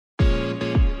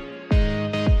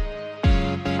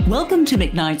Welcome to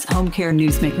McKnight's Home Care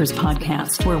Newsmakers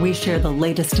podcast, where we share the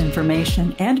latest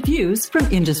information and views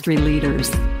from industry leaders.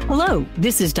 Hello,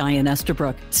 this is Diane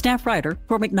Estabrook, staff writer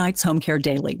for McKnight's Home Care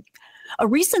Daily. A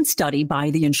recent study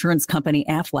by the insurance company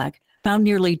Aflac found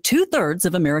nearly 2/3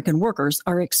 of American workers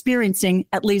are experiencing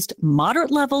at least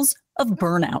moderate levels of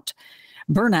burnout.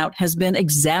 Burnout has been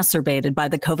exacerbated by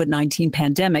the COVID-19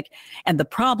 pandemic, and the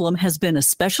problem has been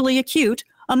especially acute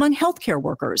among healthcare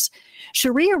workers.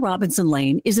 Sharia Robinson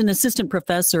Lane is an assistant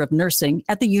professor of nursing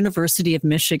at the University of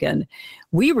Michigan.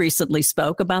 We recently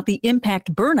spoke about the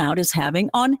impact burnout is having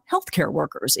on healthcare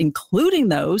workers, including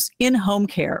those in home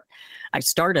care. I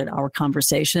started our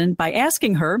conversation by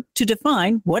asking her to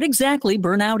define what exactly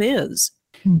burnout is.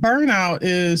 Burnout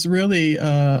is really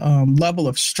a level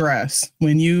of stress.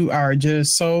 When you are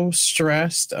just so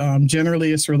stressed,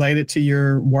 generally it's related to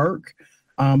your work,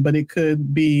 but it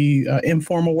could be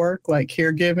informal work like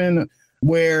caregiving,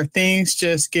 where things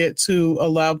just get to a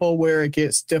level where it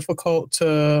gets difficult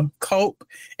to cope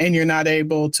and you're not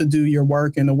able to do your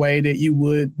work in a way that you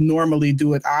would normally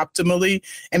do it optimally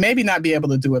and maybe not be able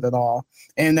to do it at all.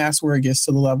 And that's where it gets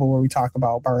to the level where we talk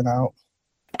about burnout.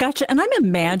 Gotcha. And I'm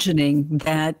imagining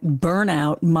that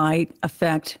burnout might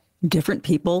affect different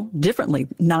people differently.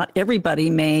 Not everybody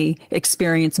may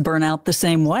experience burnout the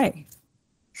same way.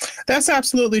 That's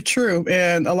absolutely true.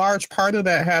 And a large part of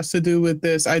that has to do with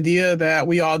this idea that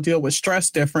we all deal with stress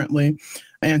differently.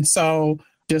 And so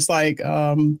just like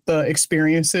the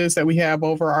experiences that we have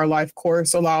over our life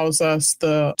course allows us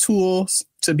the tools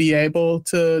to be able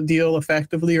to deal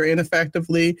effectively or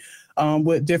ineffectively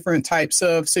with different types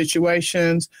of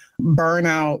situations,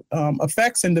 burnout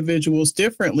affects individuals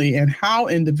differently, and how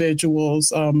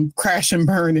individuals crash and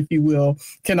burn, if you will,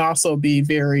 can also be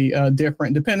very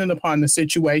different depending upon the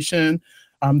situation,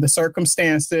 the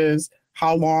circumstances,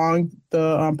 how long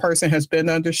the person has been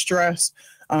under stress,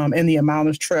 and the amount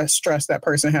of stress that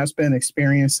person has been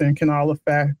experiencing can all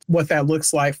affect what that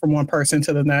looks like from one person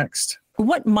to the next.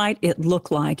 What might it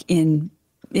look like in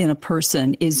a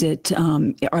person? Is it,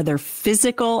 are there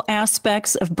physical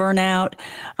aspects of burnout?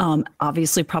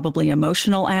 Obviously, probably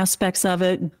emotional aspects of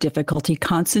it, difficulty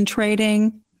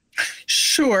concentrating?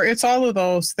 Sure, it's all of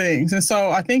those things. And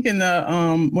so I think in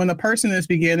the when a person is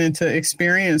beginning to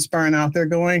experience burnout, they're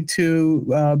going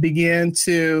to begin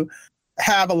to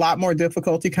have a lot more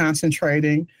difficulty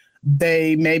concentrating.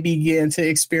 They may begin to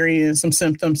experience some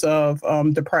symptoms of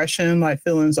depression, like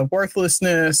feelings of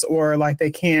worthlessness, or like they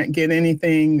can't get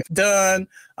anything done,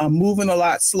 moving a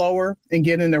lot slower and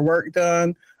getting their work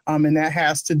done. And that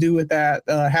has to do with that,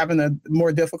 having a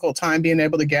more difficult time being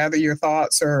able to gather your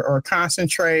thoughts or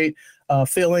concentrate,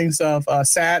 feelings of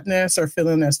sadness or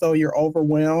feeling as though you're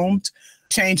overwhelmed,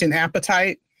 change in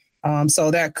appetite. So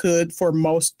that could, for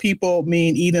most people,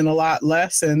 mean eating a lot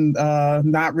less and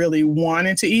not really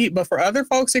wanting to eat. But for other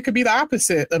folks, it could be the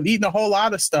opposite of eating a whole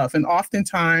lot of stuff. And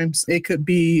oftentimes it could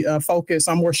be focused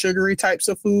on more sugary types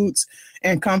of foods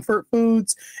and comfort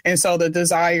foods. And so the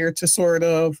desire to sort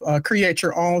of create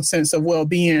your own sense of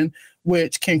well-being,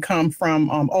 which can come from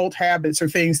old habits or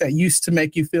things that used to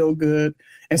make you feel good.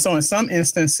 And so in some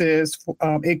instances,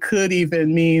 it could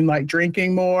even mean like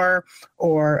drinking more,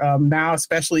 or now,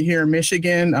 especially here in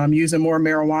Michigan, using more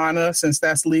marijuana since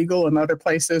that's legal in other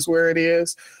places where it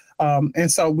is. And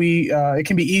so it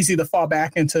can be easy to fall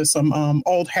back into some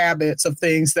old habits of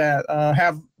things that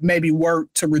have maybe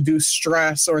worked to reduce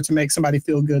stress or to make somebody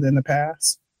feel good in the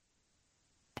past.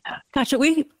 Gotcha.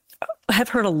 We have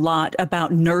heard a lot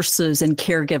about nurses and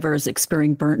caregivers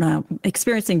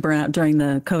experiencing burnout during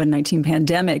the COVID-19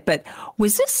 pandemic. But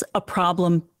was this a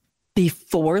problem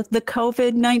before the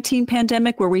COVID-19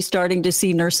 pandemic? Were we starting to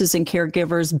see nurses and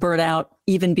caregivers burn out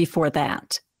even before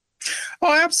that?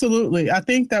 Oh, absolutely. I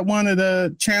think that one of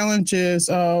the challenges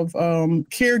of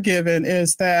caregiving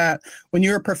is that when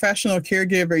you're a professional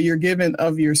caregiver, you're given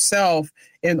of yourself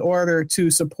in order to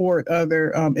support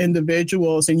other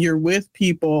individuals, and you're with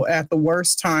people at the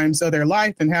worst times of their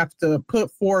life and have to put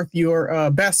forth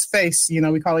your best face,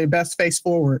 we call it best face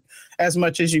forward as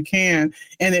much as you can.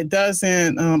 And it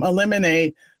doesn't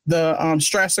eliminate the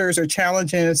stressors or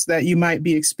challenges that you might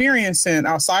be experiencing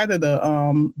outside of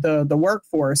the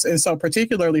workforce. And so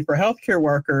particularly for healthcare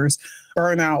workers,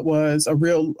 burnout was a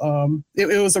real,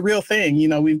 it was a real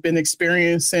thing. We've been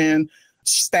experiencing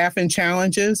staffing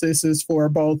challenges. This is for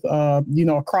both,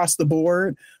 across the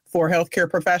board for healthcare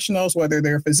professionals, whether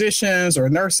they're physicians or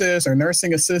nurses or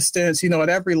nursing assistants. At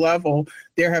every level,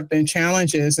 there have been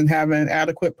challenges in having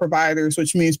adequate providers,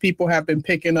 which means people have been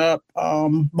picking up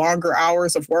longer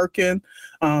hours of working,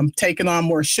 taking on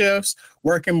more shifts,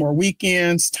 working more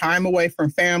weekends, time away from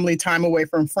family, time away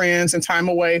from friends, and time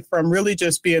away from really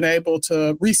just being able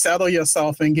to resettle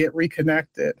yourself and get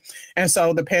reconnected. And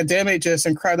so the pandemic just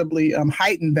incredibly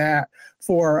heightened that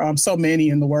for so many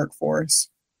in the workforce.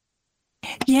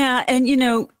 Yeah. And,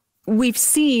 we've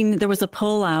seen there was a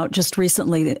poll out just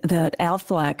recently that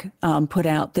Aflac put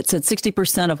out that said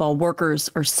 60% of all workers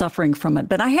are suffering from it.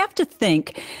 But I have to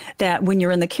think that when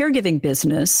you're in the caregiving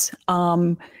business,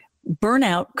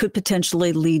 burnout could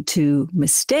potentially lead to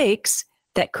mistakes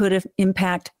that could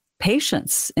impact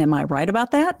patients. Am I right about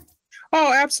that?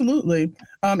 Oh, absolutely.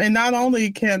 And not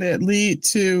only can it lead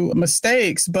to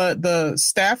mistakes, but the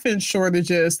staffing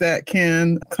shortages that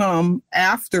can come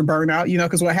after burnout,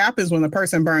 because what happens when a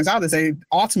person burns out is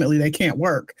they can't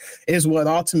work is what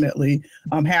ultimately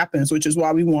happens, which is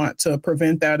why we want to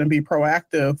prevent that and be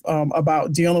proactive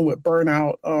about dealing with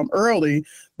burnout early.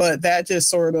 But that just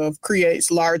sort of creates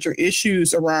larger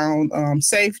issues around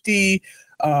safety,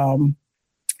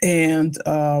 and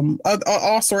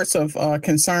all sorts of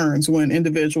concerns when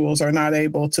individuals are not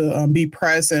able to be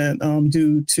present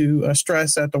due to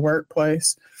stress at the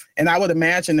workplace. And I would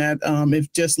imagine that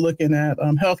if just looking at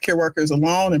healthcare workers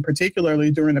alone, and particularly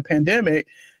during the pandemic,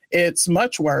 it's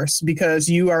much worse because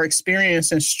you are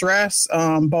experiencing stress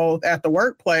both at the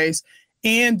workplace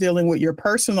and dealing with your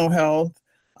personal health,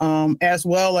 as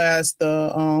well as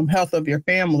the health of your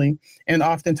family, and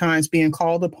oftentimes being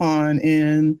called upon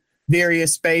in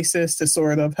various spaces to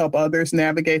sort of help others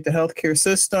navigate the healthcare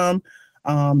system.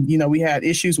 We had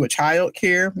issues with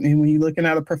childcare. And when you're looking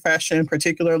at a profession,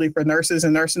 particularly for nurses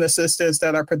and nursing assistants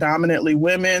that are predominantly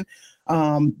women,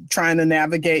 trying to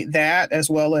navigate that as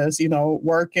well as,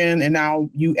 working. And now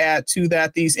you add to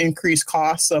that these increased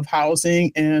costs of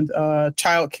housing and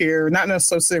childcare, not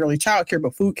necessarily childcare,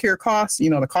 but food care costs.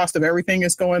 The cost of everything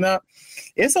is going up.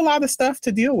 It's a lot of stuff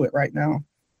to deal with right now.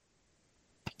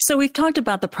 So we've talked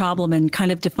about the problem and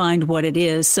kind of defined what it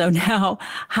is. So now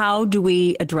how do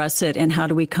we address it and how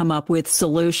do we come up with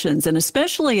solutions? And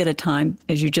especially at a time,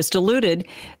 as you just alluded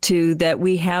to, that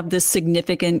we have this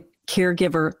significant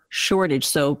caregiver shortage.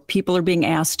 So people are being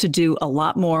asked to do a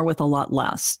lot more with a lot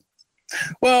less.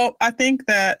 Well, I think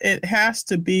that it has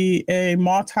to be a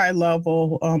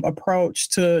multi-level approach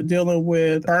to dealing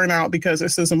with burnout because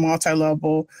this is a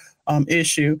multi-level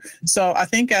issue. So I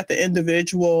think at the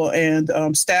individual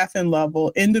and staffing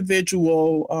level,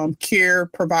 individual care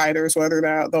providers, whether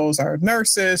those are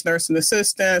nurses, nursing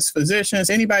assistants, physicians,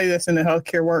 anybody that's in the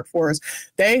healthcare workforce,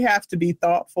 they have to be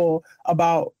thoughtful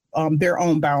about their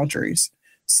own boundaries.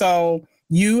 So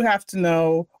you have to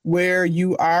know where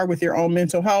you are with your own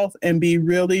mental health and be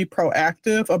really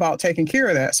proactive about taking care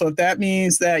of that. So if that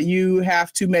means that you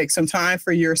have to make some time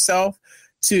for yourself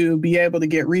to be able to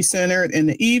get recentered in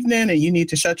the evening and you need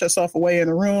to shut yourself away in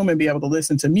a room and be able to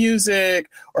listen to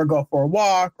music or go for a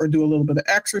walk or do a little bit of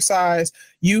exercise,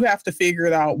 you have to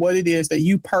figure out what it is that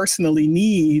you personally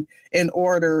need in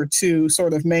order to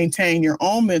sort of maintain your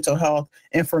own mental health.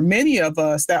 And for many of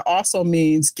us, that also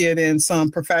means getting some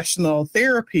professional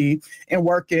therapy and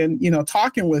working,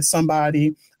 talking with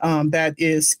somebody that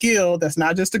is skilled, that's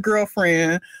not just a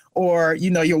girlfriend or,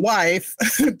 your wife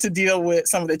to deal with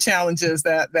some of the challenges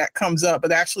that comes up,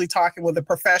 but actually talking with a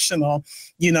professional,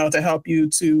 to help you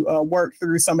to work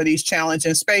through some of these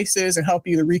challenging spaces and help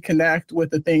you to reconnect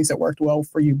with the things that worked well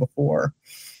for you before.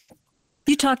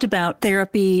 You talked about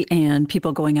therapy and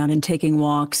people going out and taking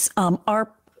walks. Are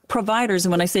providers,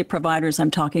 and when I say providers,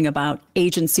 I'm talking about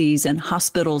agencies and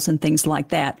hospitals and things like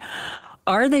that.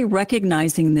 Are they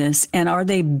recognizing this and are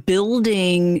they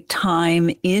building time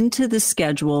into the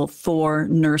schedule for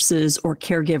nurses or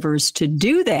caregivers to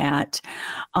do that?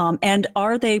 And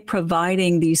are they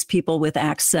providing these people with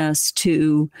access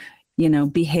to,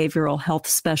 behavioral health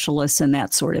specialists and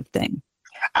that sort of thing?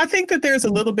 I think that there's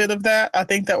a little bit of that. I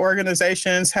think that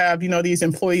organizations have, these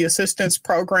employee assistance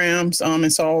programs.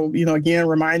 And so, again,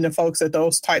 reminding folks that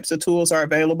those types of tools are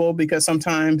available because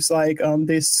sometimes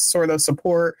this sort of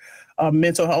support,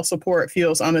 mental health support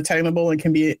feels unattainable and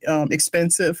can be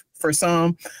expensive for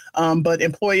some. But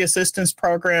employee assistance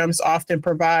programs often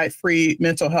provide free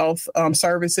mental health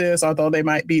services, although they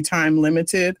might be time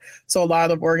limited. So a lot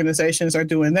of organizations are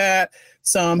doing that.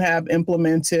 Some have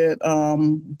implemented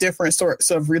different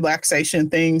sorts of relaxation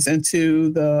things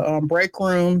into the break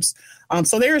rooms.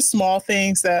 So there are small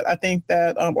things that I think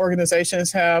that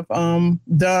organizations have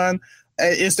done.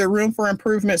 Is there room for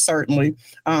improvement? Certainly.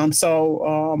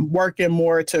 Working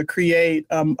more to create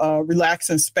a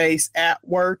relaxing space at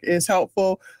work is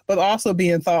helpful, but also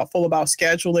being thoughtful about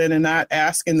scheduling and not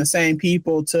asking the same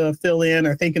people to fill in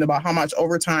or thinking about how much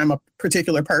overtime a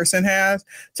particular person has,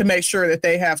 to make sure that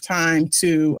they have time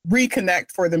to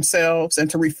reconnect for themselves and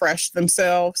to refresh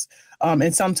themselves.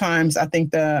 And sometimes I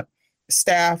think that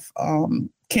staff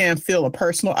can feel a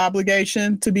personal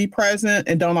obligation to be present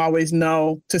and don't always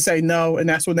know to say no. And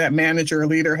that's when that manager or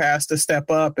leader has to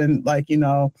step up and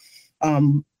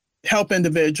help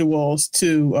individuals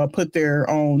to put their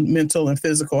own mental and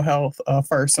physical health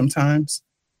first sometimes.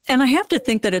 And I have to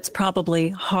think that it's probably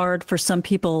hard for some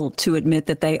people to admit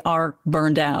that they are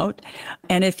burned out.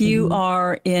 And if you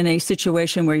are in a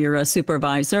situation where you're a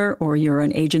supervisor or you're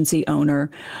an agency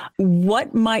owner,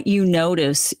 what might you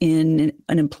notice in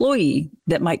an employee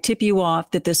that might tip you off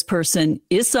that this person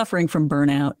is suffering from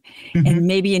burnout and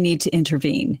maybe you need to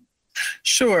intervene?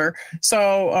 Sure.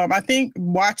 So I think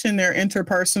watching their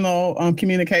interpersonal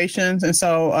communications, and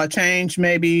so a change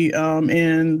maybe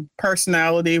in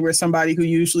personality, where somebody who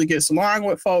usually gets along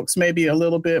with folks may be a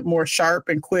little bit more sharp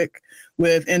and quick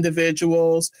with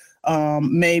individuals,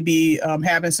 maybe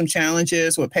having some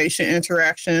challenges with patient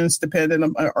interactions,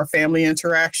 or family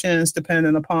interactions,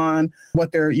 depending upon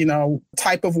what their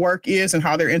type of work is and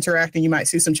how they're interacting. You might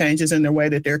see some changes in the way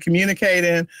that they're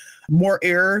communicating, more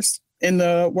errors in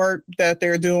the work that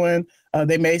they're doing.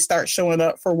 They may start showing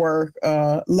up for work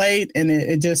late and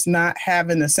it just not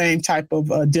having the same type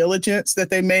of diligence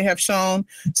that they may have shown.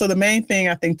 So the main thing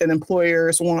I think that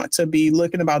employers want to be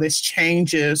looking about is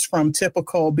changes from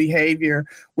typical behavior,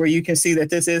 where you can see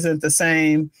that this isn't the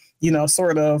same,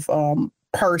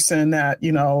 person that,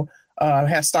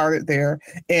 has started there.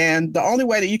 And the only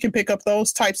way that you can pick up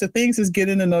those types of things is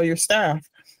getting to know your staff.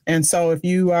 And so if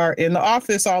you are in the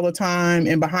office all the time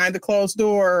and behind the closed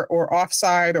door or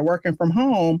offsite or working from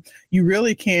home, you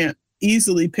really can't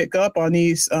easily pick up on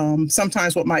these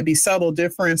sometimes what might be subtle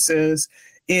differences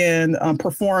in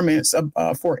performance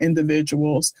for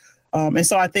individuals. And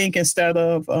so I think instead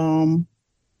of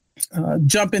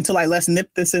jump into let's nip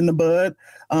this in the bud,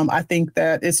 I think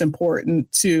that it's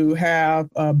important to have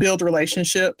build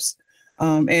relationships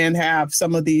and have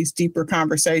some of these deeper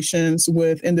conversations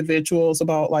with individuals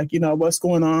about what's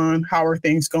going on, how are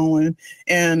things going.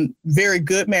 And very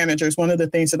good managers, one of the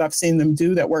things that I've seen them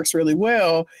do that works really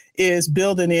well is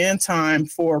building in time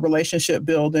for relationship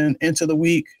building into the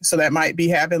week. So that might be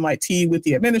having tea with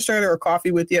the administrator or coffee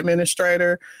with the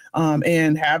administrator,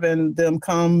 and having them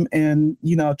come and,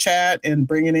 chat and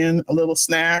bringing in a little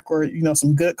snack or,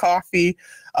 some good coffee.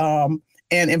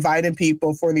 And inviting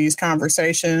people for these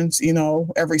conversations,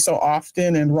 every so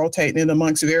often, and rotating it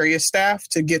amongst various staff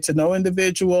to get to know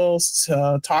individuals,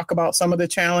 to talk about some of the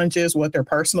challenges, what their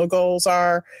personal goals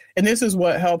are. And this is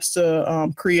what helps to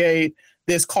create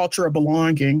this culture of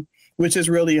belonging, which is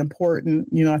really important.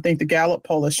 I think the Gallup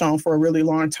poll has shown for a really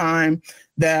long time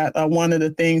that one of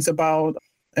the things about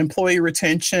employee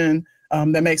retention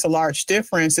that makes a large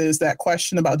difference is that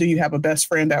question about, do you have a best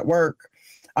friend at work?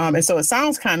 And so it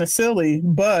sounds kind of silly,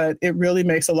 but it really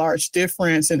makes a large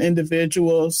difference in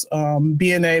individuals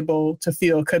being able to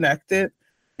feel connected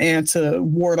and to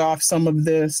ward off some of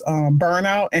this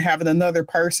burnout, and having another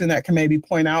person that can maybe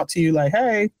point out to you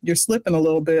hey, you're slipping a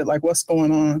little bit, what's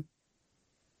going on?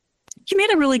 You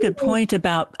made a really good point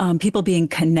about people being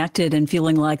connected and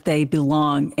feeling like they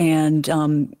belong. And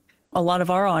a lot of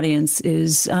our audience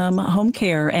is home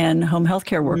care and home health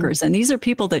care workers. And these are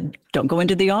people that don't go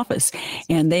into the office,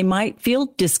 and they might feel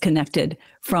disconnected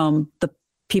from the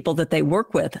people that they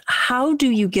work with. How do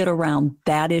you get around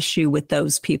that issue with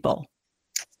those people?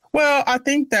 Well, I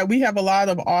think that we have a lot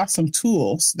of awesome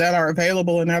tools that are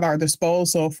available and at our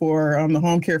disposal for the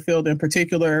home care field in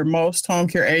particular. Most home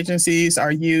care agencies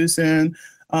are using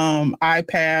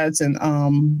iPads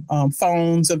and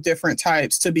phones of different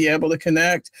types to be able to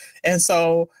connect. And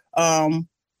so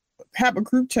have a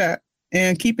group chat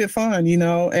and keep it fun,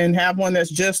 and have one that's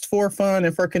just for fun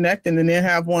and for connecting, and then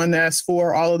have one that's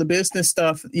for all of the business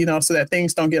stuff, so that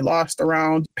things don't get lost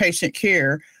around patient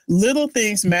care. Little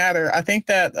things matter. I think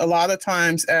that a lot of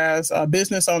times as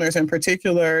business owners in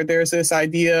particular, there's this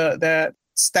idea that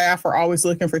staff are always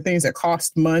looking for things that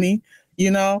cost money,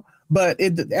 but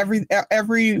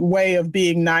every way of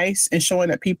being nice and showing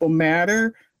that people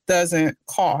matter doesn't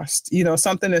cost.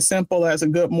 Something as simple as a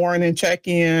good morning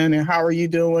check-in and how are you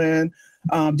doing?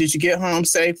 Did you get home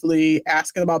safely?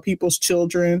 Asking about people's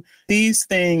children. These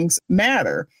things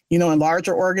matter. In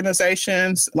larger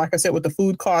organizations, like I said, with the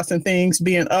food costs and things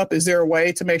being up, is there a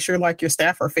way to make sure your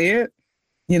staff are fed?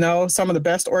 Some of the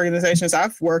best organizations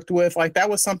I've worked with, like that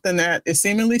was something that is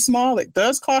seemingly small. It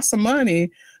does cost some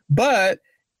money, but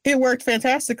it worked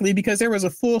fantastically because there was a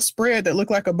full spread that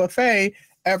looked like a buffet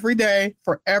every day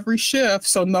for every shift.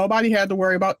 So nobody had to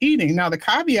worry about eating. Now, the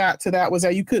caveat to that was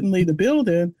that you couldn't leave the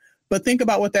building, but think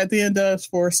about what that then does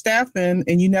for staffing,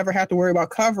 and you never have to worry about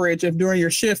coverage if during your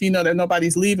shift, you know that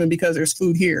nobody's leaving because there's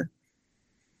food here.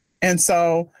 And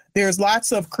so there's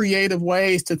lots of creative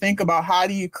ways to think about how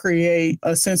do you create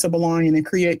a sense of belonging and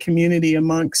create community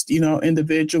amongst,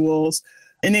 individuals.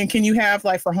 And then can you have,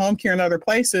 like, for home care and other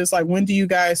places, like, when do you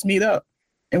guys meet up?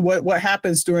 And what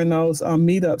happens during those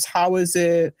meetups? How is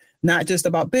it not just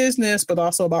about business, but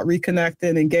also about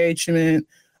reconnecting, engagement,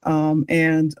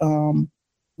 and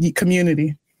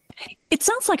community? It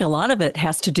sounds like a lot of it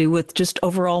has to do with just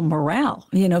overall morale,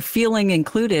 feeling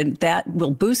included. That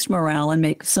will boost morale and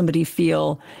make somebody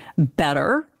feel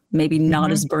better, maybe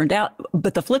not as burned out.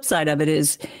 But the flip side of it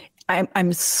is,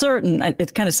 I'm certain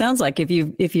it kind of sounds like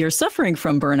if you're suffering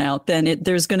from burnout, then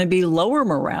there's going to be lower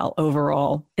morale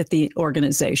overall at the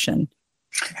organization.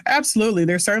 Absolutely.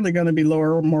 There's certainly going to be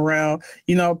lower morale.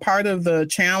 Part of the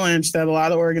challenge that a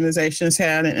lot of organizations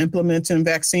had in implementing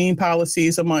vaccine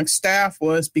policies amongst staff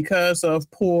was because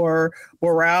of poor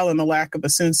morale and the lack of a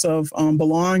sense of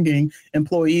belonging.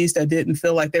 Employees that didn't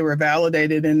feel like they were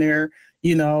validated in their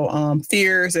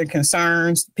fears and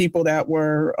concerns, people that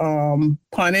were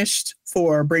punished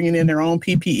for bringing in their own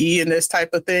PPE and this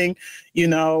type of thing.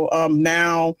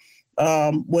 Now,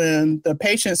 when the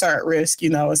patients are at risk,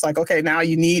 it's like, okay, now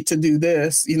you need to do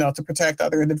this, to protect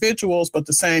other individuals, but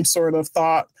the same sort of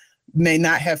thought may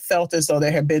not have felt as though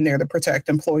they had been there to protect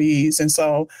employees. And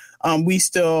so we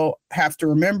still have to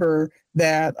remember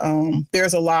that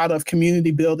there's a lot of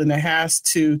community building that has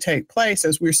to take place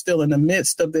as we're still in the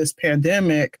midst of this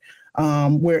pandemic,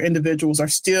 where individuals are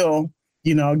still,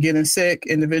 getting sick,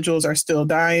 individuals are still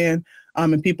dying,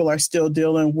 and people are still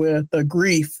dealing with the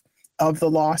grief of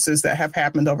the losses that have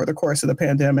happened over the course of the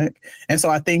pandemic. And so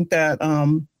I think that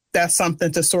that's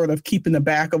something to sort of keep in the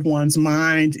back of one's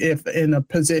mind if in a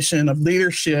position of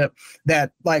leadership,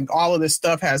 that like all of this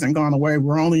stuff hasn't gone away.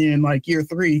 We're only in like year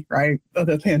 3, right, of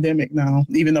the pandemic now,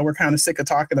 even though we're kind of sick of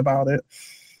talking about it.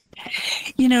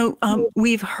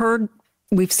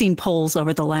 We've seen polls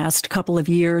over the last couple of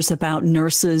years about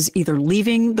nurses either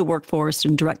leaving the workforce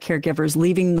and direct caregivers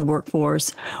leaving the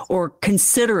workforce or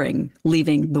considering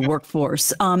leaving the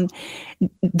workforce.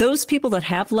 Those people that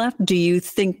have left, do you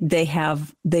think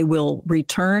they will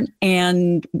return?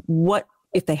 And what,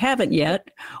 if they haven't yet,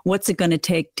 what's it going to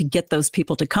take to get those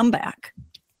people to come back?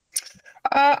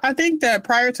 I think that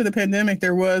prior to the pandemic,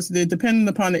 depending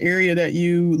upon the area that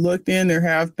you looked in, there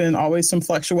have been always some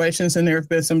fluctuations and there have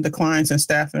been some declines in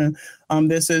staffing.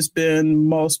 This has been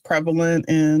most prevalent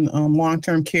in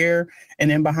long-term care. And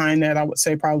then behind that, I would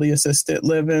say probably assisted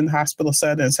living, hospital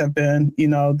settings have been,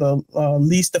 the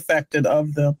least affected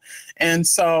of them. And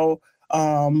so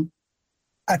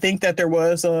I think that there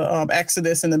was a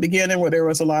exodus in the beginning where there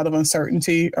was a lot of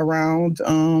uncertainty around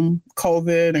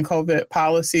COVID and COVID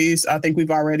policies. I think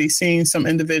we've already seen some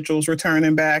individuals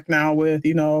returning back now with,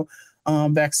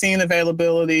 vaccine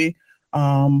availability.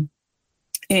 And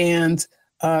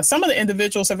some of the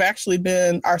individuals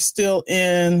are still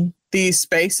in these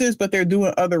spaces, but they're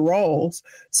doing other roles.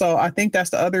 So I think that's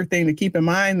the other thing to keep in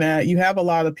mind, that you have a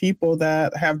lot of people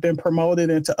that have been promoted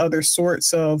into other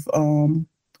sorts of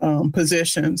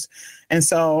positions. And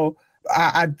so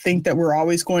I think that we're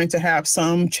always going to have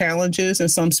some challenges in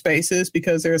some spaces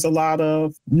because there's a lot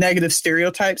of negative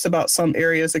stereotypes about some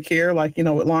areas of care, like,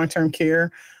 with long-term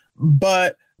care.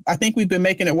 But I think we've been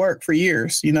making it work for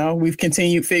years. We've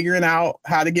continued figuring out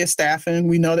how to get staffing.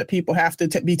 We know that people have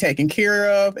to be taken care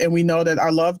of, and we know that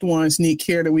our loved ones need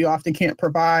care that we often can't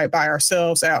provide by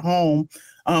ourselves at home,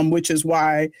 which is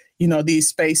why these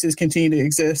spaces continue to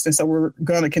exist. And so we're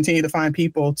going to continue to find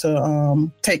people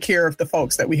to take care of the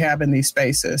folks that we have in these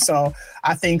spaces. So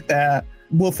I think that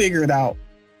we'll figure it out.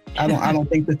 I don't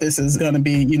think that this is going to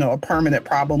be, a permanent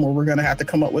problem where we're going to have to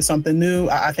come up with something new.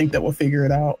 I think that we'll figure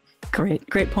it out.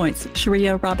 Great points.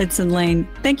 Sharia Robinson Lane,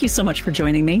 thank you so much for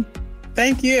joining me.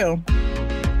 Thank you.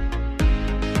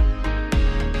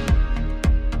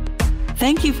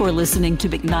 Thank you for listening to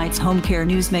McKnight's Home Care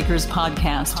Newsmakers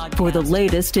podcast. For the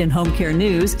latest in home care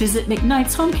news, visit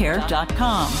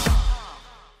McKnight'sHomeCare.com.